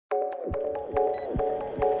Yo,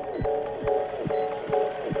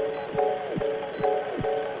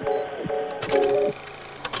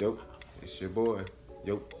 it's your boy.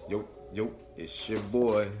 Yo, it's your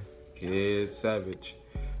boy, Kid Savage,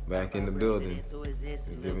 back in the building,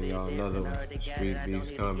 giving y'all another one, Street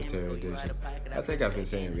Beefs Commentary Edition. I think I've been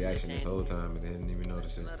saying reaction this whole time and didn't even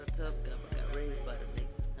notice it.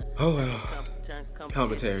 Oh well,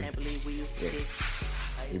 commentary. Yeah.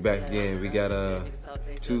 We back again. We got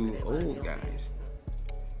two old guys.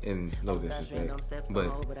 And no disrespect,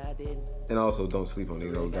 and also don't sleep on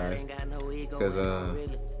these old guys, because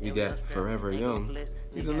we got Forever Young.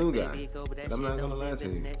 He's a new guy, but I'm not gonna lie to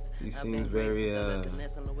you. He seems very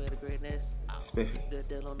spiffy,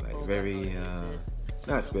 like very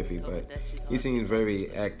not spiffy, but he seems very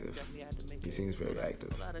active.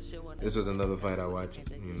 This was another fight I watched,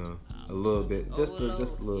 you know, a little bit, just a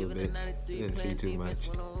little bit. Didn't see too much,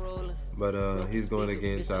 but he's going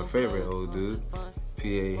against our favorite old dude, PA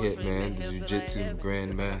Hitman, the Jiu-Jitsu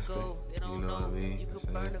Grandmaster. You know what I mean?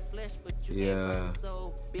 Yeah,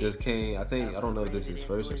 just came. I don't know if this is his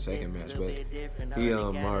first or second match, but he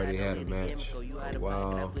already had a match a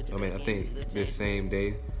while. I mean, I think this same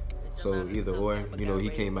day. So either or, you know, he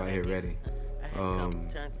came out here ready.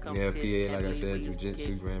 Yeah, PA, like I said,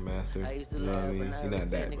 Jiu-Jitsu Grandmaster. You know what I mean? He's not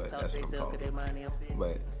that, but that's what I'm calling him.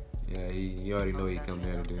 But yeah, you already know he come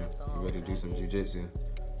there to do. He ready to do some Jiu-Jitsu.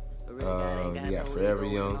 We got Forever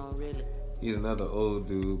Young. He's another old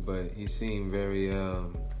dude, but he seemed very,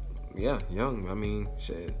 young. I mean,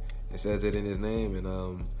 shit, it says it in his name, and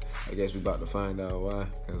I guess we about to find out why,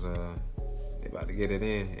 because they about to get it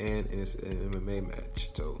in, and it's an MMA match.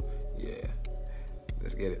 So yeah,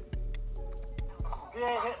 let's get it. PA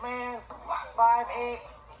Hitman, 5'8",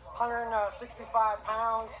 165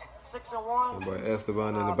 pounds, 6'1". Boy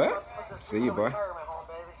Esteban in the back. See you, boy.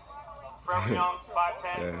 Forever Young,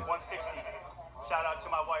 5'10", 160. Shout out to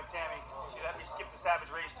my wife, Tammy. She let me skip the Savage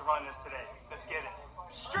race to run this today. Let's get it.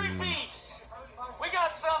 Street Beefs. We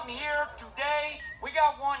got something here today. We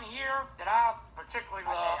got one here that I particularly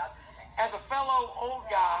love. As a fellow old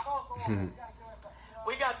guy,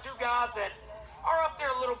 we got two guys that are up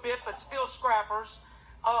there a little bit, but still scrappers.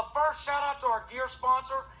 First, shout out to our gear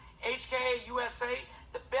sponsor, HKA USA,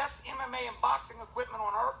 the best MMA and boxing equipment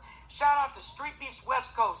on earth. Shout out to Street Beefs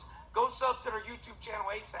West Coast. Go sub to their YouTube channel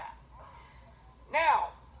ASAP.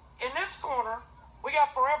 Now, in this corner, we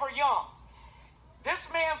got Forever Young. This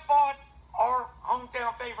man fought our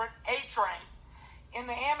hometown favorite, A-Train, in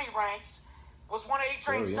the Emmy ranks. Was one of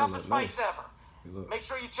A-Train's toughest fights ever. Make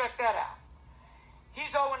sure you check that out.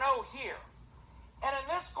 He's 0-0 here. And in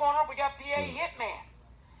this corner, we got PA Hitman.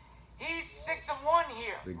 He's 6-1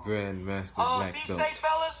 here. The Grandmaster Black Belt. Be Belt. safe,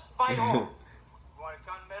 fellas. Fight hard. You want to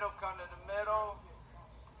come middle, come to the middle.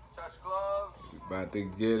 Touch gloves. About to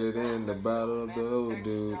get it in the battle of the old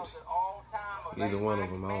dudes. Either one of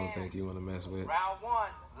them, I don't think you want to mess with. Round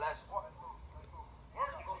one, let's work.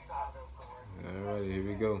 Alrighty, here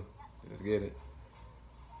we go. Let's get it.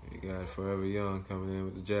 You got Forever Young coming in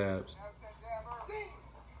with the jabs.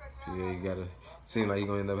 PA gotta seem like he's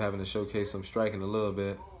gonna end up having to showcase some striking a little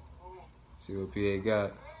bit. See what PA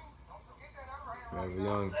got. Forever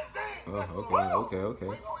Young. Oh,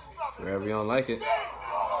 okay. Forever Young like it.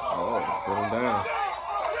 Oh, put him down.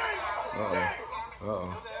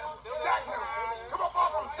 Uh-oh.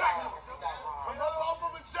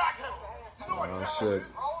 Oh, shit.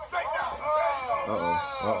 Uh-oh.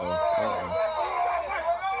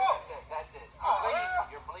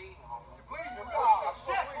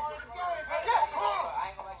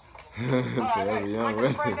 Forever Young,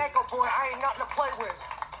 ready. I ain't nothing to play with.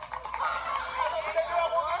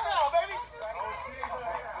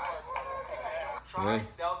 Yeah.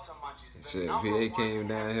 Shit, PA came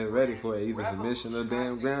down here ready for it. Either submission or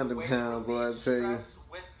damn ground and pound, boy, I tell you.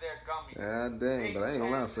 God damn, but I ain't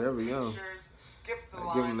gonna lie, Forever Young.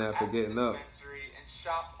 I give him that for getting up.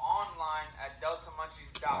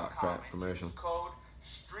 Oh, crap, commercial. Code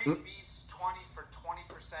StreetBeefs20 for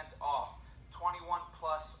 20% off. 21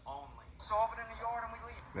 plus only. Solve it in the yard and we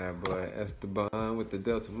leave. That boy Esteban with the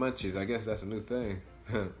Delta Munchies. I guess that's a new thing.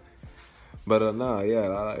 But nah, yeah,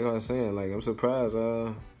 like I was saying, like I'm surprised.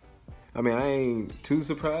 I mean, I ain't too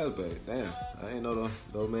surprised, but damn, I ain't know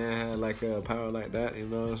the man had like a power like that. You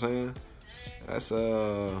know what I'm saying? That's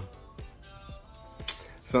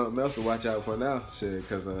something else to watch out for now, shit.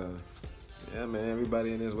 Cause yeah, man,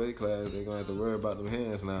 everybody in this weight class, they gonna have to worry about them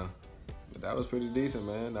hands now. But that was pretty decent,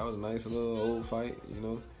 man. That was a nice little old fight, you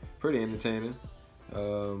know, pretty entertaining.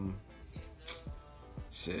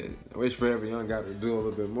 Shit, I wish Forever Young got to do a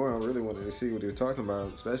little bit more. I really wanted to see what he was talking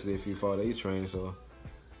about, especially if he fought A-Train. So,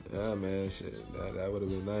 yeah, man, shit, that would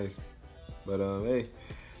have been nice. But hey,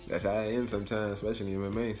 that's how it ends sometimes, especially in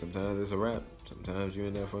MMA. Sometimes it's a wrap. Sometimes you're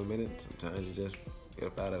in there for a minute. Sometimes you just get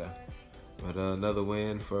up out of there. But another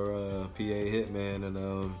win for PA Hitman,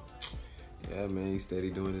 and yeah, man, he's steady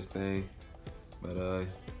doing his thing. But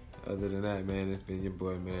other than that, man, it's been your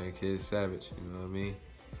boy, man, Kid Savage. You know what I mean?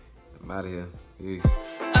 I'm out of here. Peace.